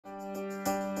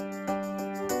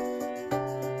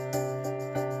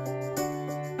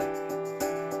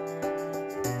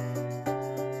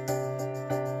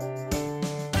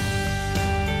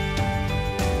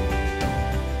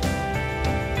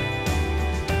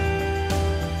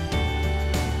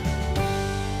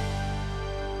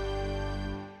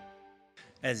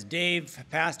As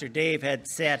Pastor Dave had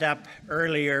set up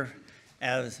earlier,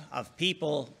 as of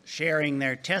people sharing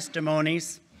their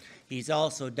testimonies, he's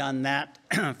also done that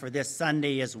for this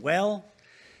Sunday as well.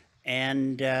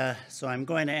 And so I'm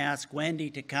going to ask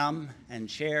Wendy to come and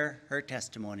share her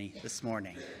testimony this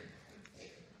morning.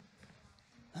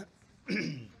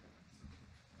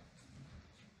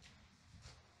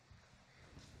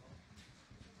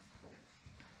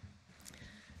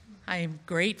 I'm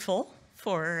grateful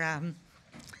for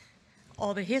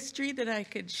all the history that I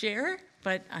could share,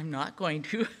 but I'm not going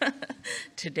to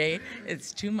today.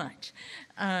 It's too much.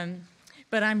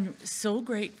 But I'm so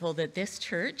grateful that this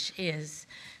church is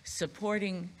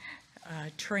supporting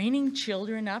training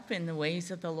children up in the ways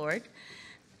of the Lord,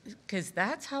 because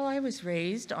that's how I was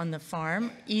raised on the farm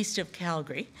east of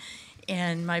Calgary.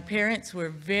 And my parents were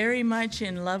very much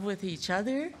in love with each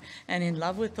other and in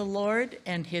love with the Lord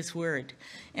and His Word.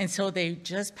 And so they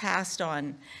just passed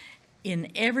on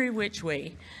in every which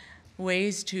way,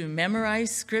 ways to memorize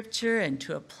Scripture and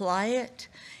to apply it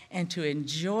and to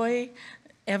enjoy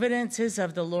evidences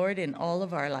of the Lord in all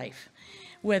of our life.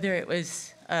 Whether it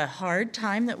was a hard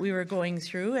time that we were going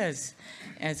through as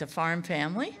a farm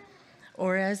family,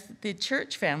 or as the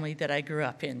church family that I grew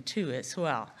up in too as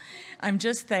well. I'm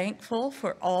just thankful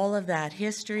for all of that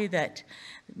history that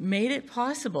made it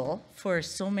possible for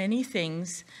so many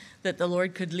things that the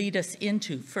Lord could lead us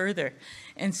into further.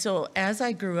 And so as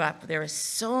I grew up, there were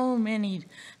so many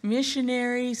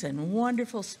missionaries and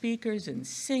wonderful speakers and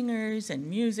singers and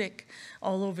music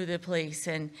all over the place.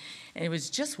 And it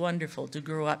was just wonderful to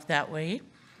grow up that way.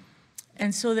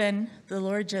 And so then the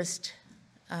Lord just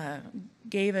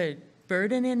gave a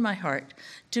burden in my heart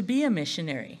to be a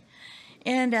missionary.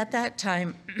 And at that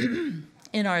time,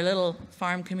 in our little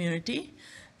farm community,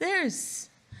 there's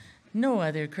no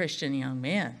other Christian young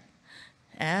man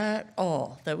at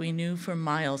all that we knew for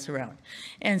miles around.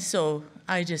 And so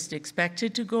I just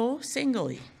expected to go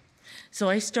singly. So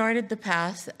I started the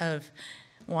path of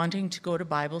wanting to go to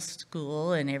Bible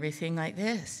school and everything like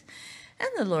this. And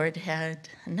the Lord had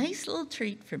a nice little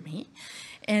treat for me.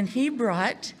 And He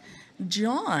brought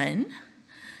John,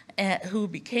 who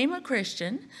became a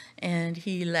Christian, and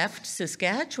he left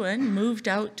Saskatchewan, moved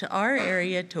out to our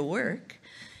area to work,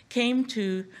 came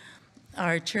to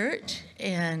our church,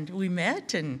 and we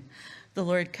met, and the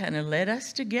Lord kind of led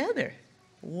us together.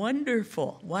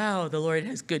 Wonderful. Wow, the Lord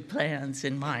has good plans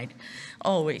in mind,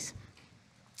 always.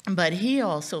 But He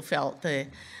also felt the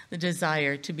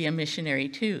desire to be a missionary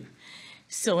too.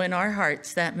 So in our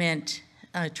hearts, that meant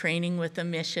training with a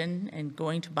mission and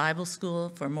going to Bible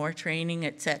school for more training,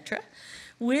 etc.,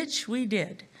 which we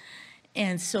did.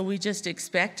 And so we just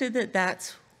expected that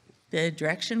that's the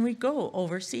direction we go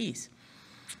overseas.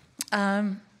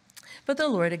 But the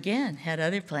Lord, again, had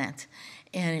other plans,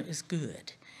 and it was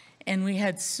good. And we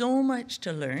had so much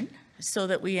to learn, so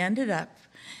that we ended up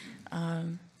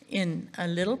in a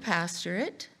little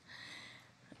pastorate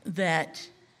that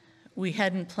we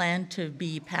hadn't planned to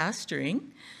be pastoring.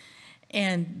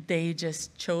 And they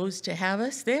just chose to have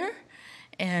us there,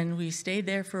 and we stayed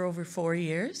there for over 4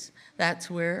 years. That's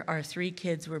where our 3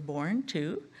 kids were born,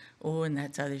 too. Oh, and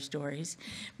that's other stories.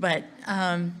 But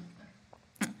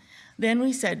then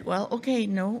we said, well, okay,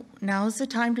 no, now's the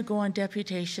time to go on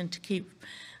deputation to keep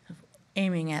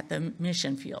aiming at the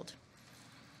mission field.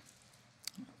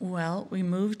 Well, we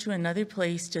moved to another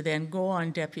place to then go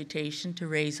on deputation to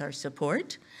raise our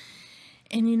support.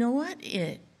 And you know what?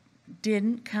 It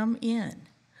didn't come in.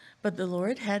 But the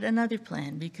Lord had another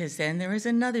plan, because then there was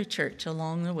another church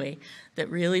along the way that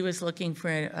really was looking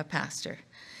for a pastor.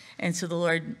 And so the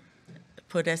Lord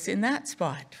put us in that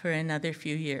spot for another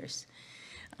few years.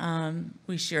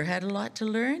 We sure had a lot to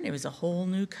learn. It was a whole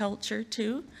new culture,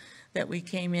 too, that we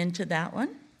came into that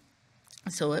one.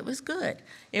 So it was good.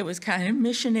 It was kind of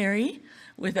missionary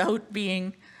without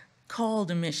being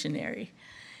called a missionary.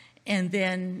 And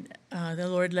then the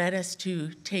Lord led us to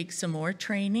take some more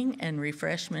training and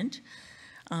refreshment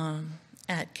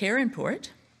at Carinport.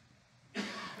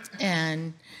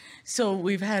 And so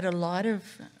we've had a lot of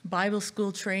Bible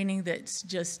school training that's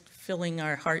just filling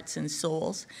our hearts and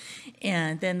souls.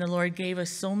 And then the Lord gave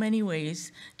us so many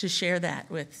ways to share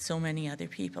that with so many other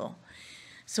people.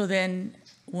 So then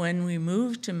when we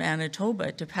moved to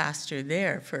Manitoba to pastor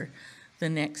there for the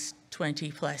next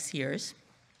 20 plus years,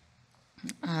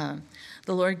 the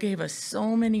Lord gave us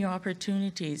so many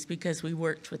opportunities, because we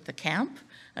worked with the camp,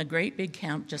 a great big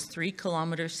camp just 3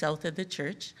 kilometers south of the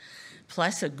church,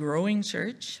 plus a growing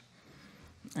church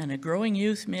and a growing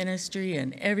youth ministry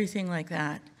and everything like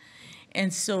that.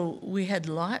 And so we had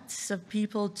lots of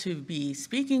people to be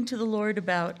speaking to the Lord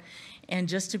about, and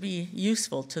just to be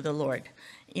useful to the Lord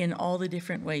in all the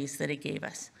different ways that he gave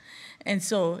us. And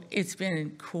so it's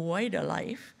been quite a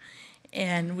life,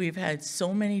 and we've had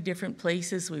so many different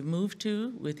places we've moved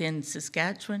to within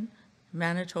Saskatchewan,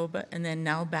 Manitoba, and then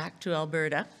now back to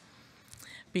Alberta,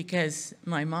 because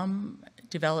my mom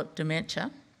developed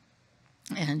dementia,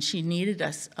 and she needed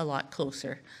us a lot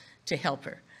closer to help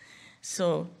her.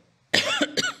 So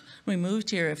we moved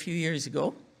here a few years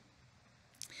ago,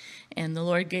 and the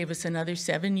Lord gave us another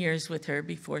 7 years with her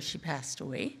before she passed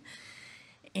away.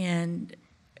 And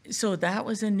so that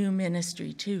was a new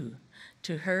ministry too,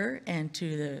 to her and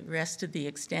to the rest of the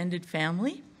extended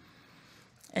family.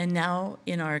 And now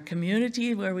in our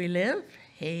community where we live,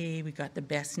 hey, we got the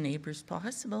best neighbors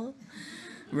possible.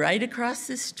 Right across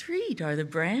the street are the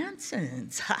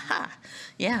Bransons.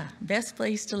 Yeah, best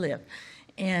place to live.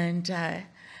 And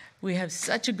we have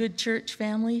such a good church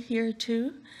family here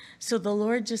too. So the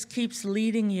Lord just keeps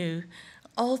leading you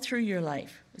all through your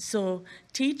life. So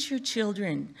teach your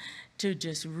children to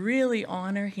just really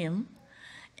honor him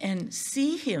and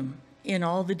see him in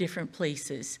all the different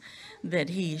places that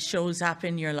he shows up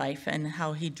in your life and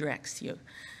how he directs you.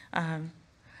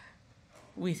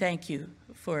 We thank you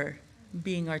for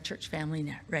being our church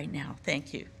family right now.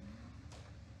 Thank you.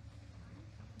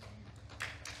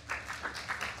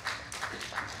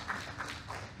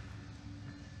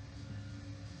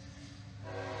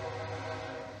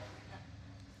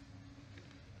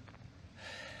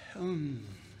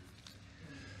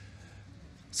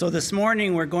 So this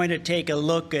morning we're going to take a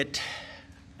look at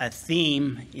a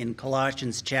theme in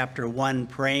Colossians chapter 1,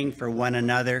 praying for one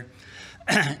another.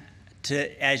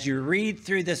 As you read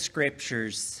through the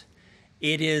scriptures,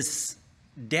 it is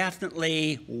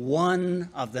definitely one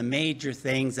of the major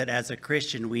things that as a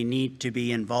Christian we need to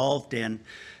be involved in.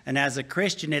 And as a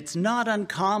Christian, it's not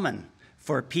uncommon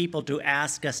for people to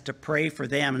ask us to pray for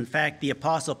them. In fact, the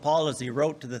Apostle Paul, as he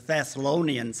wrote to the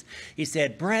Thessalonians, he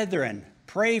said, "Brethren,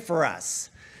 pray for us."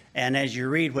 And as you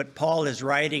read what Paul is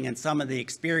writing and some of the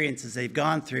experiences they've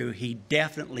gone through, he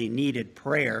definitely needed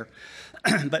prayer.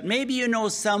 But maybe you know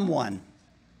someone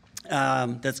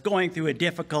that's going through a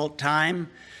difficult time.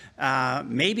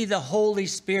 Maybe the Holy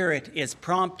Spirit is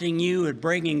prompting you and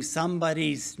bringing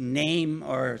somebody's name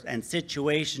and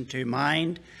situation to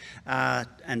mind,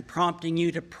 and prompting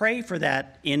you to pray for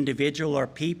that individual or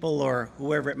people or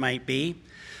whoever it might be.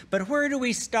 But where do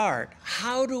we start?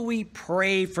 How do we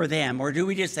pray for them? Or do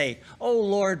we just say, "Oh,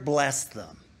 Lord, bless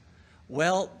them"?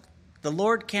 Well, the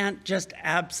Lord can't just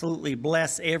absolutely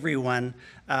bless everyone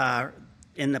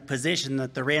in the position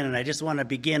that they're in. And I just want to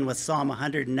begin with Psalm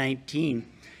 119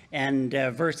 and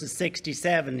verses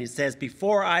 67. It says,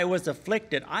 "Before I was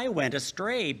afflicted, I went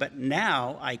astray, but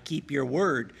now I keep your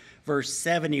word." Verse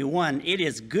 71, "It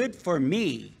is good for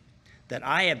me that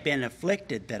I have been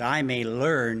afflicted, that I may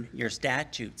learn your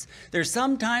statutes." There's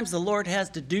sometimes the Lord has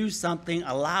to do something,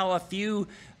 allow a few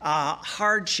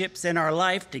hardships in our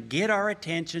life to get our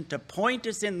attention, to point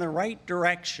us in the right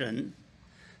direction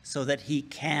so that he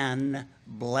can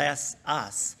bless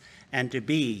us and to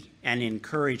be an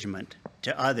encouragement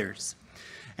to others.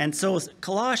 And so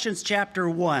Colossians chapter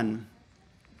 1,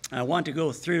 I want to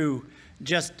go through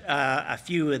just a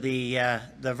few of the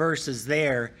verses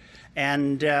there.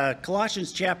 And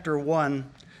Colossians chapter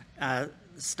 1,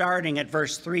 starting at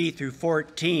verse 3 through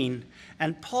 14,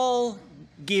 and Paul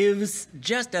gives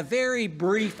just a very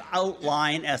brief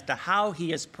outline as to how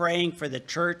he is praying for the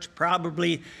church.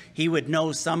 Probably he would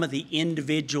know some of the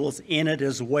individuals in it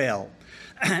as well.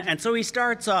 And so he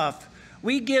starts off,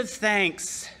 "We give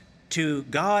thanks to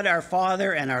God our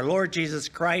Father and our Lord Jesus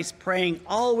Christ, praying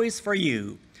always for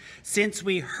you, since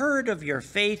we heard of your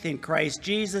faith in Christ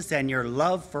Jesus and your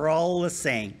love for all the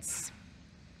saints.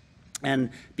 And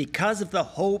because of the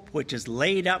hope which is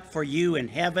laid up for you in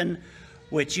heaven,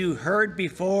 which you heard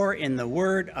before in the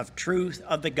word of truth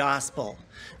of the gospel."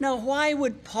 Now, why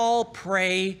would Paul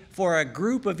pray for a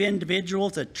group of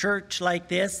individuals, a church like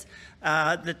this,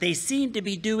 that they seem to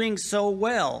be doing so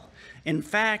well? In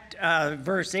fact,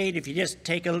 verse 8, if you just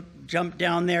take a jump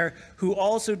down there, "who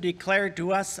also declared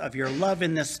to us of your love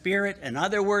in the Spirit." In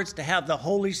other words, to have the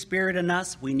Holy Spirit in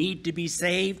us, we need to be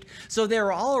saved. So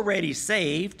they're already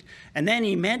saved. And then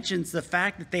he mentions the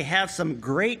fact that they have some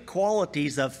great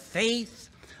qualities of faith,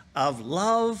 of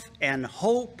love, and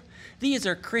hope. These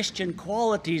are Christian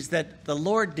qualities that the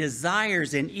Lord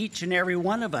desires in each and every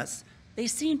one of us. They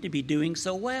seem to be doing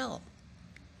so well.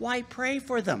 Why pray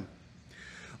for them?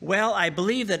 Well, I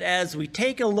believe that as we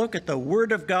take a look at the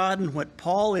Word of God and what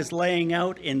Paul is laying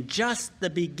out in just the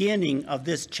beginning of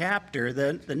this chapter,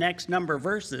 the next number of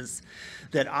verses,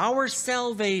 that our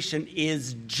salvation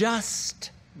is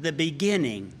just the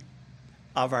beginning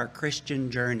of our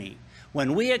Christian journey.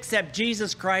 When we accept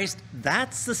Jesus Christ,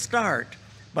 that's the start,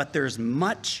 but there's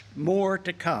much more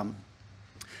to come.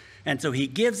 And so he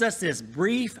gives us this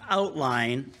brief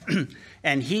outline,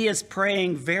 and he is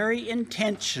praying very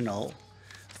intentional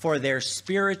for their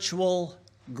spiritual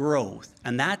growth.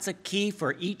 And that's a key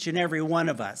for each and every one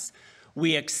of us.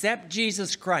 We accept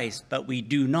Jesus Christ, but we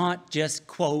do not just,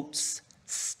 quotes,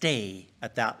 stay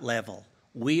at that level.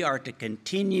 We are to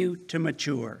continue to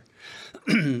mature.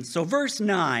 So verse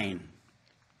 9,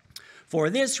 for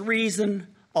this reason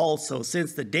also,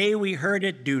 since the day we heard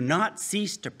it, do not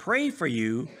cease to pray for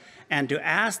you and to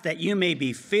ask that you may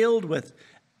be filled with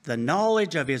the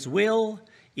knowledge of his will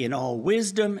in all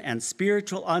wisdom and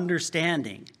spiritual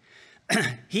understanding.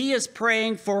 He is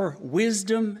praying for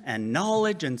wisdom and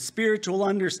knowledge and spiritual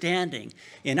understanding.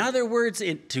 In other words,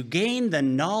 to gain the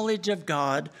knowledge of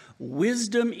God,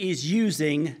 wisdom is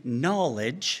using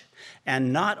knowledge,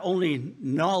 and not only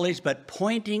knowledge, but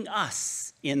pointing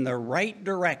us in the right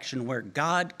direction where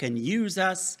God can use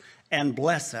us and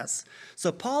bless us.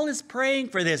 So Paul is praying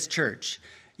for this church.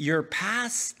 You're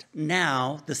past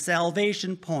now the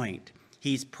salvation point.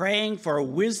 He's praying for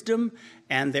wisdom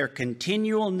and their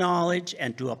continual knowledge,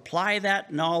 and to apply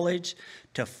that knowledge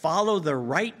to follow the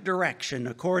right direction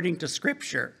according to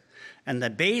Scripture. And the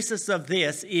basis of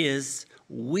this is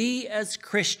we as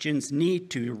Christians need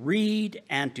to read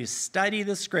and to study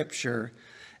the Scripture,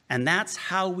 and that's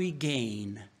how we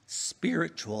gain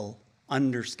spiritual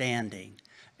understanding.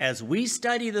 As we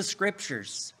study the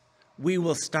Scriptures, we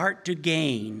will start to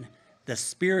gain the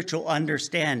spiritual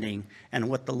understanding and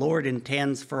what the Lord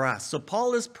intends for us. So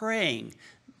Paul is praying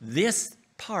this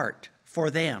part for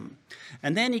them.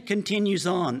 And then he continues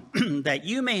on, that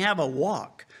you may have a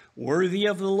walk worthy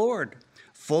of the Lord,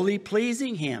 fully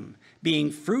pleasing him,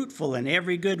 being fruitful in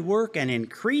every good work and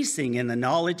increasing in the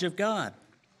knowledge of God.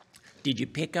 Did you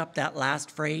pick up that last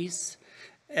phrase?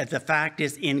 The fact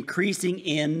is increasing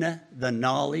in the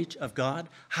knowledge of God.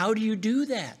 How do you do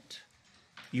that?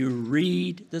 You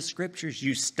read the Scriptures,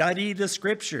 you study the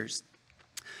Scriptures.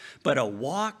 But a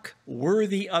walk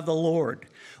worthy of the Lord.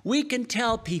 We can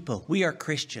tell people we are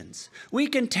Christians. We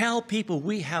can tell people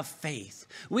we have faith.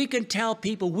 We can tell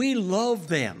people we love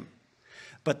them.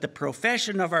 But the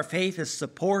profession of our faith is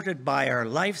supported by our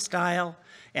lifestyle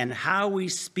and how we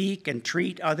speak and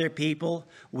treat other people.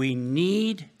 We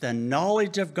need the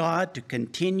knowledge of God to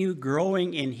continue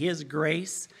growing in his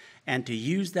grace and to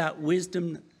use that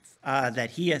wisdom that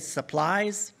he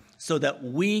supplies so that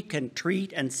we can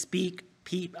treat and speak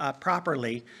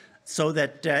properly so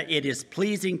that it is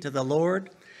pleasing to the Lord.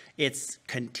 It's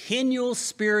continual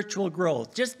spiritual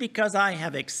growth. Just because I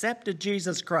have accepted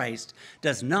Jesus Christ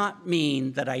does not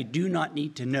mean that I do not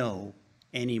need to know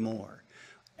anymore.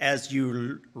 As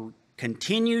you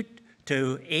continue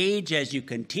to age, as you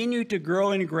continue to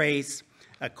grow in grace,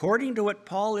 according to what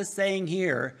Paul is saying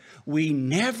here, we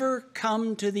never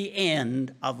come to the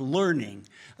end of learning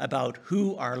about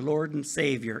who our Lord and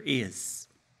Savior is.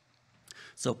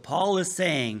 So Paul is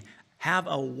saying, have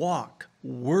a walk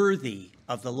worthy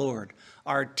of the Lord.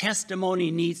 Our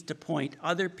testimony needs to point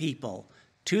other people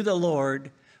to the Lord.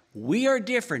 We are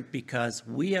different because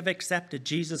we have accepted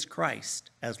Jesus Christ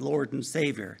as Lord and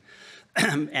Savior.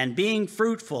 And being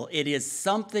fruitful, it is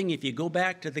something, if you go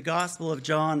back to the Gospel of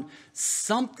John,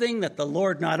 something that the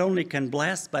Lord not only can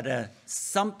bless, but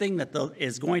something that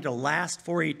is going to last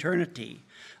for eternity.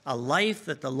 A life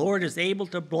that the Lord is able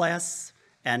to bless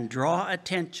and draw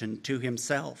attention to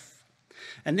himself.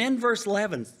 And then verse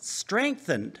 11,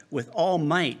 strengthened with all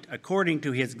might according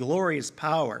to his glorious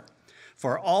power,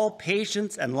 for all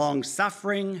patience and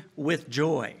long-suffering with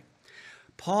joy.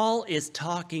 Paul is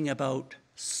talking about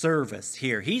service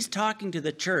here. He's talking to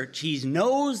the church. He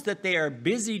knows that they are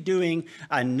busy doing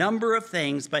a number of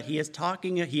things, but he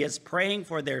is praying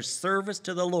for their service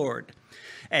to the Lord.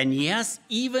 And yes,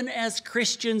 even as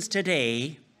Christians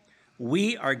today,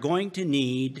 we are going to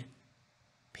need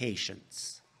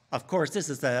patience. Of course, this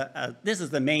is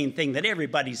the main thing that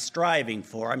everybody's striving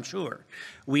for, I'm sure.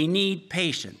 We need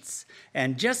patience.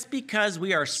 And just because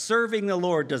we are serving the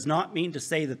Lord does not mean to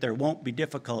say that there won't be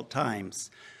difficult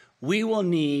times. We will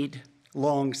need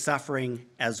long suffering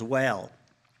as well.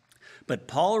 But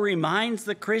Paul reminds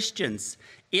the Christians,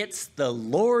 it's the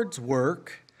Lord's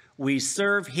work. We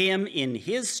serve him in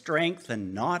his strength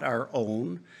and not our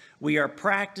own. We are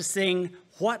practicing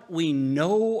what we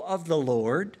know of the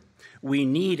Lord. We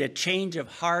need a change of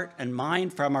heart and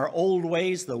mind from our old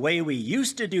ways, the way we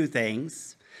used to do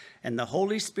things. And the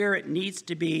Holy Spirit needs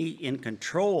to be in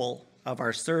control of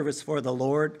our service for the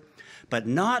Lord. But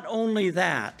not only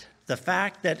that, the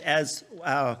fact that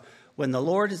when the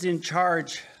Lord is in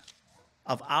charge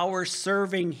of our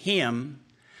serving him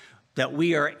that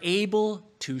we are able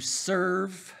to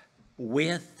serve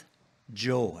with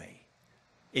joy,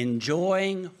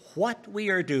 enjoying what we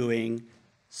are doing,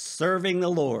 serving the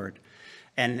Lord.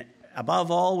 And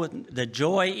above all, the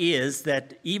joy is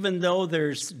that even though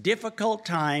there's difficult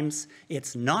times,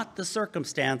 it's not the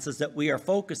circumstances that we are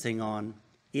focusing on.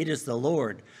 It is the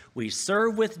Lord. We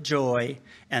serve with joy,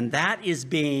 and that is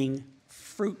being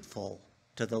fruitful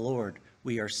to the Lord.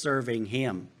 We are serving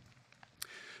him.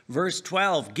 Verse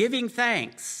 12, giving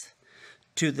thanks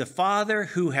to the Father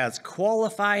who has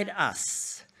qualified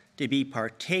us to be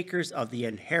partakers of the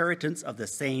inheritance of the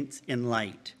saints in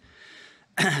light.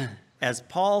 As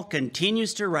Paul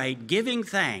continues to write, giving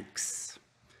thanks,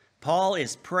 Paul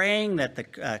is praying that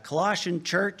the Colossian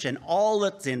church and all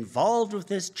that's involved with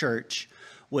this church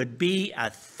would be a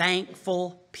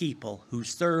thankful people who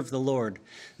serve the Lord.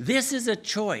 This is a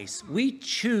choice. We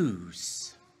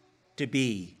choose to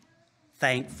be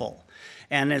thankful.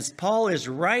 And as Paul is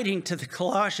writing to the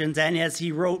Colossians, and as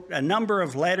he wrote a number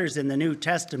of letters in the New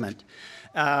Testament,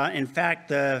 in fact,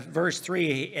 verse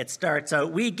 3, it starts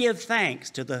out, we give thanks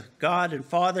to the God and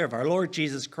Father of our Lord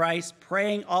Jesus Christ,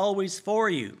 praying always for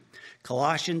you.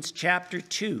 Colossians chapter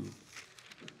 2,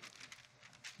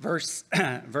 verse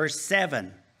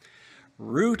 7.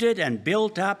 Rooted and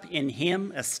built up in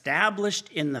him,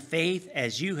 established in the faith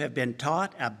as you have been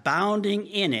taught, abounding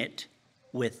in it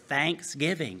with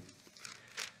thanksgiving.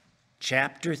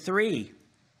 Chapter 3,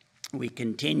 we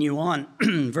continue on,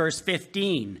 verse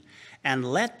 15. And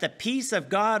let the peace of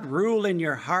God rule in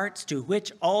your hearts, to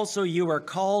which also you are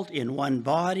called in one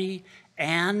body,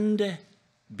 and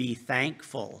be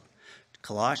thankful.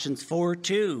 Colossians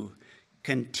 4:2.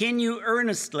 Continue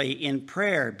earnestly in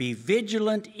prayer, be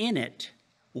vigilant in it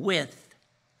with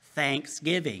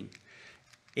thanksgiving.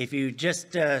 If you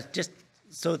just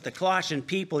so that the Colossian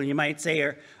people, you might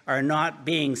say, are not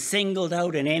being singled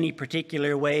out in any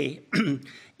particular way,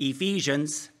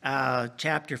 Ephesians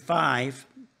chapter 5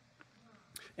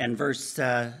 and verse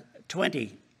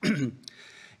 20.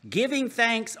 Giving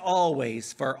thanks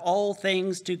always for all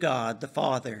things to God the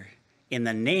Father, in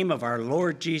the name of our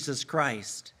Lord Jesus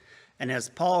Christ. And as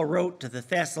Paul wrote to the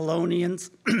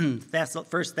Thessalonians, 1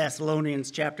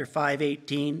 Thessalonians chapter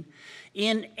 5:18,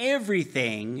 in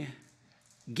everything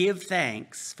give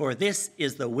thanks, for this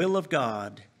is the will of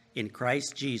God in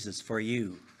Christ Jesus for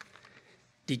you.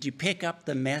 Did you pick up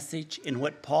the message in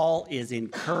what Paul is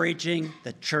encouraging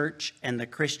the church and the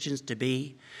Christians to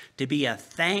be? To be a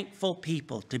thankful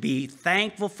people, to be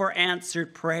thankful for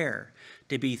answered prayer,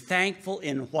 to be thankful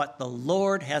in what the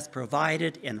Lord has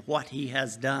provided and what he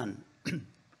has done.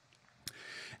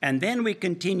 And then we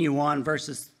continue on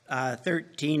verses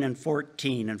 13 and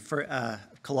 14 in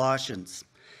Colossians.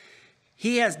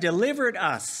 He has delivered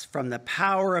us from the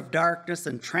power of darkness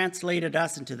and translated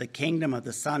us into the kingdom of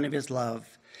the Son of his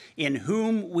love, in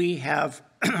whom we have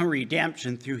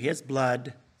redemption through his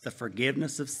blood, the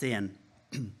forgiveness of sin.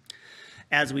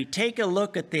 As we take a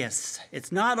look at this,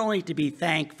 it's not only to be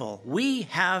thankful, we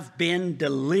have been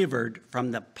delivered from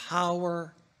the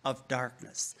power of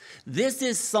darkness. This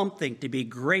is something to be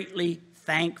greatly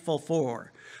thankful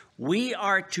for. We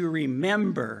are to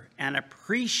remember and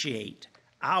appreciate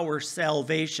our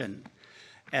salvation.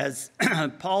 As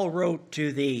Paul wrote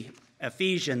to the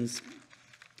Ephesians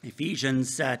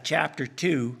chapter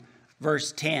 2,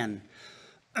 verse 10,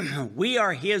 we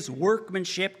are his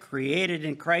workmanship, created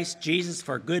in Christ Jesus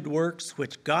for good works,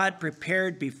 which God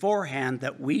prepared beforehand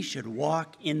that we should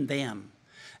walk in them.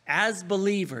 As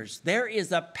believers, there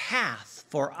is a path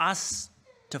for us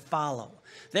to follow.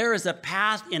 There is a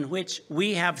path in which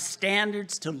we have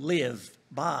standards to live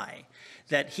by,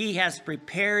 that he has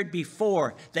prepared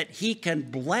before, that he can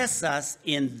bless us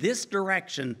in this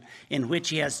direction in which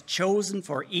he has chosen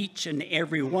for each and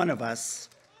every one of us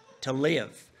to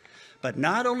live. But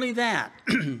not only that,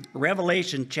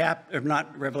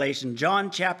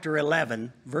 John chapter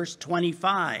 11, verse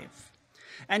 25.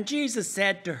 And Jesus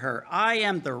said to her, I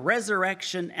am the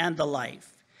resurrection and the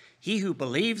life. He who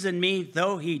believes in me,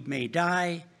 though he may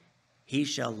die, he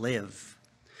shall live.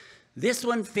 This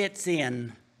one fits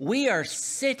in. We are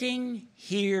sitting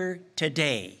here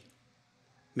today.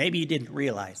 Maybe you didn't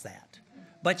realize that,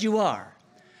 but you are.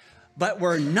 But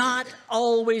we're not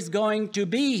always going to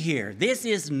be here. This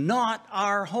is not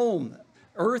our home.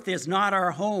 Earth is not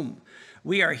our home.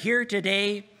 We are here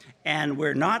today, and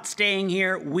we're not staying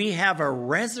here. We have a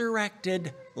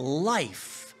resurrected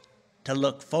life to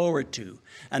look forward to.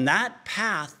 And that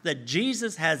path that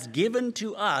Jesus has given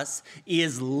to us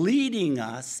is leading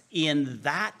us in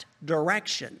that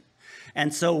direction.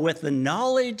 And so with the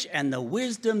knowledge and the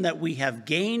wisdom that we have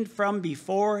gained from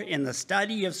before in the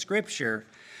study of Scripture,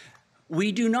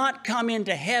 we do not come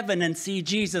into heaven and see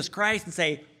Jesus Christ and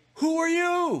say, "Who are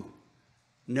you?"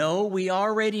 No, we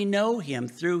already know him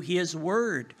through his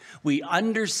word. We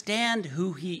understand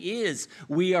who he is.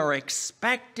 We are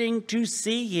expecting to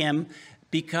see him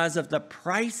because of the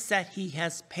price that he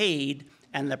has paid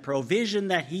and the provision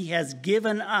that he has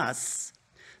given us,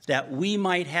 that we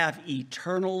might have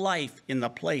eternal life in the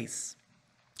place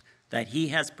that he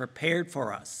has prepared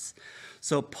for us.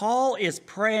 So Paul is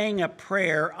praying a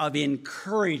prayer of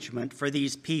encouragement for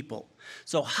these people.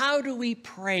 So how do we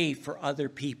pray for other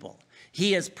people?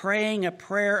 He is praying a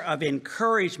prayer of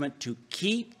encouragement to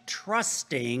keep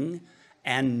trusting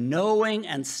and knowing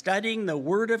and studying the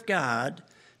Word of God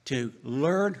to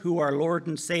learn who our Lord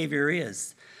and Savior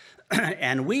is.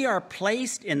 And we are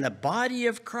placed in the body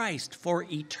of Christ for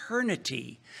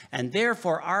eternity, and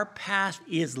therefore our path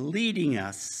is leading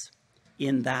us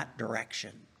in that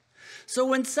direction. So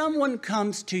when someone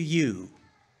comes to you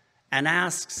and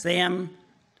asks them,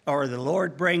 or the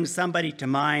Lord brings somebody to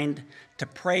mind to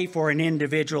pray for an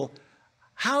individual,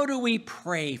 how do we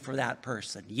pray for that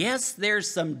person? Yes,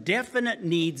 there's some definite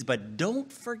needs, but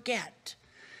don't forget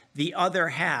the other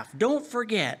half. Don't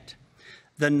forget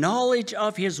the knowledge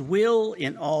of his will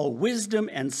in all wisdom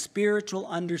and spiritual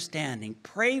understanding.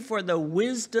 Pray for the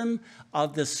wisdom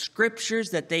of the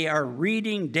Scriptures that they are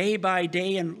reading day by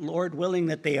day, and Lord willing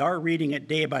that they are reading it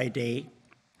day by day,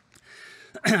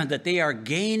 that they are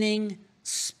gaining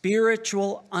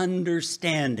spiritual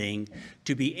understanding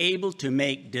to be able to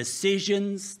make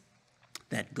decisions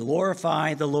that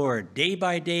glorify the Lord day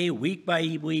by day, week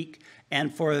by week,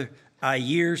 and for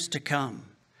years to come.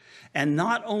 And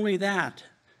not only that,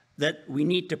 that we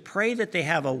need to pray that they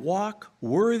have a walk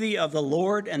worthy of the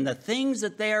Lord, and the things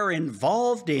that they are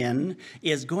involved in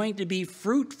is going to be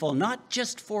fruitful, not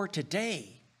just for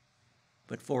today,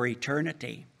 but for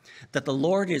eternity. That the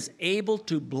Lord is able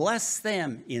to bless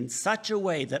them in such a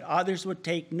way that others would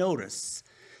take notice.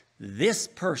 This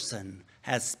person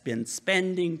has been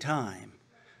spending time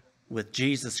with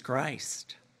Jesus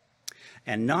Christ.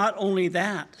 And not only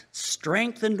that,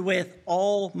 strengthened with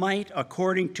all might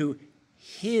according to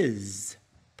his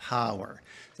power.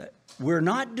 We're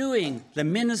not doing the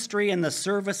ministry and the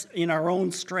service in our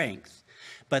own strength,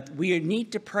 but we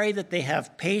need to pray that they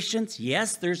have patience.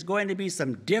 Yes, there's going to be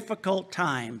some difficult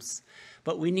times,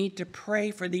 but we need to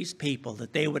pray for these people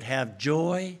that they would have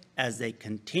joy as they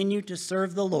continue to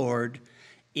serve the Lord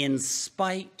in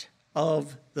spite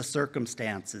of the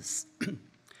circumstances.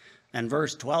 And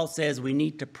verse 12 says we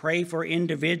need to pray for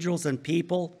individuals and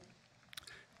people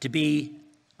to be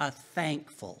a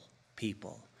thankful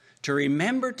people, to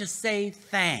remember to say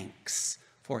thanks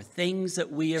for things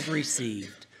that we have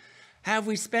received. Have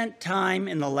we spent time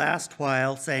in the last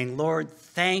while saying, Lord,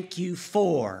 thank you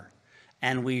for,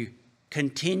 and we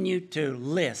continue to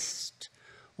list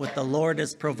what the Lord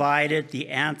has provided, the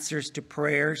answers to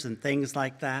prayers and things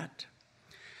like that?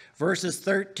 Verses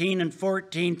 13 and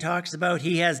 14 talks about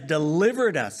he has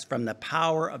delivered us from the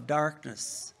power of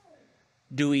darkness.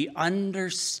 Do we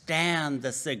understand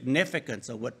the significance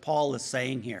of what Paul is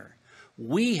saying here?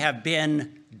 We have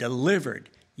been delivered.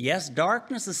 Yes,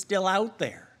 darkness is still out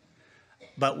there,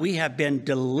 but we have been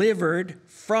delivered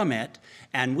from it,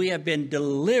 and we have been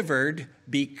delivered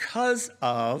because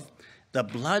of the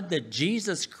blood that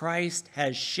Jesus Christ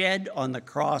has shed on the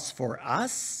cross for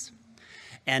us.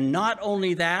 And not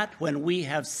only that, when we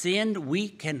have sinned, we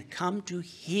can come to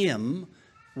him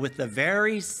with the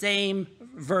very same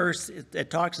verse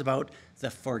it talks about the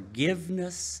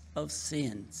forgiveness of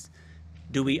sins.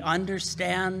 Do we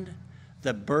understand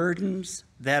the burdens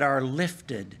that are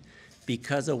lifted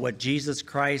because of what Jesus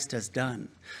Christ has done?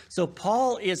 So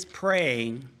Paul is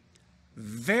praying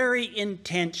very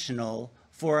intentional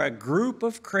for a group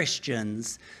of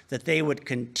Christians that they would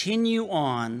continue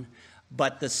on,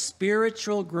 but the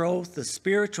spiritual growth, the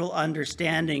spiritual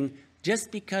understanding,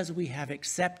 just because we have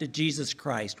accepted Jesus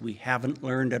Christ, we haven't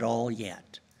learned it all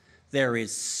yet. There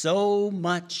is so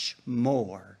much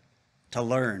more to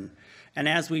learn. And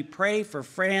as we pray for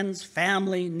friends,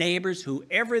 family, neighbors,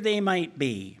 whoever they might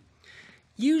be,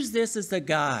 use this as a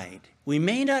guide. We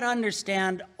may not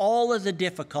understand all of the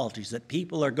difficulties that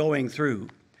people are going through,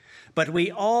 but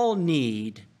we all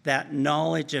need that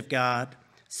knowledge of God,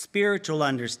 spiritual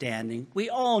understanding. We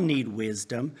all need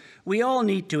wisdom. We all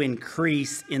need to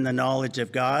increase in the knowledge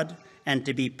of God and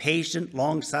to be patient,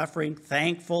 long-suffering,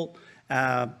 thankful,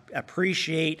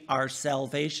 appreciate our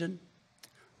salvation.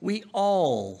 We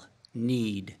all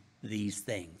need these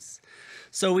things.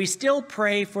 So we still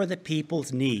pray for the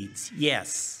people's needs,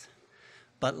 yes,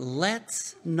 But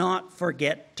let's not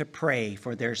forget to pray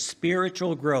for their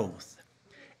spiritual growth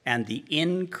and the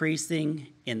increasing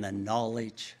in the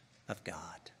knowledge of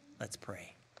God. Let's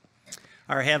pray.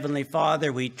 Our Heavenly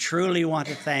Father, we truly want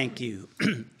to thank you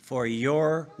for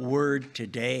your word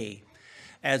today.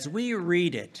 As we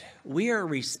read it, we are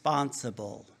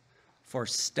responsible for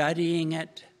studying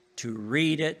it, to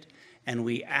read it, and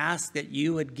we ask that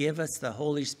you would give us the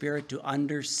Holy Spirit to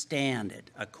understand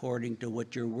it according to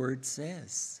what your word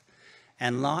says.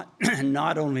 And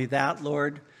not only that,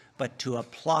 Lord, but to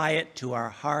apply it to our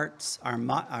hearts,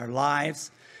 our lives,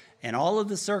 and all of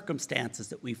the circumstances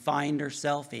that we find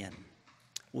ourselves in.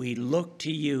 We look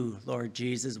to you, Lord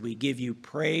Jesus. We give you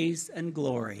praise and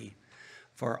glory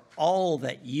for all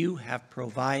that you have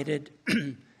provided,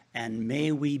 and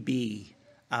may we be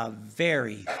a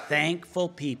very thankful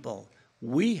people.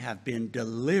 We have been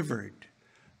delivered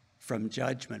from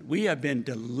judgment. We have been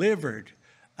delivered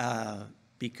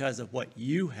because of what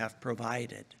you have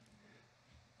provided.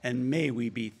 And may we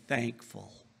be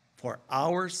thankful for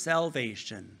our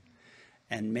salvation,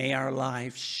 and may our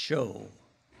lives show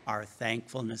our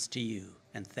thankfulness to you.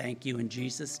 And thank you in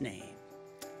Jesus' name.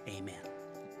 Amen.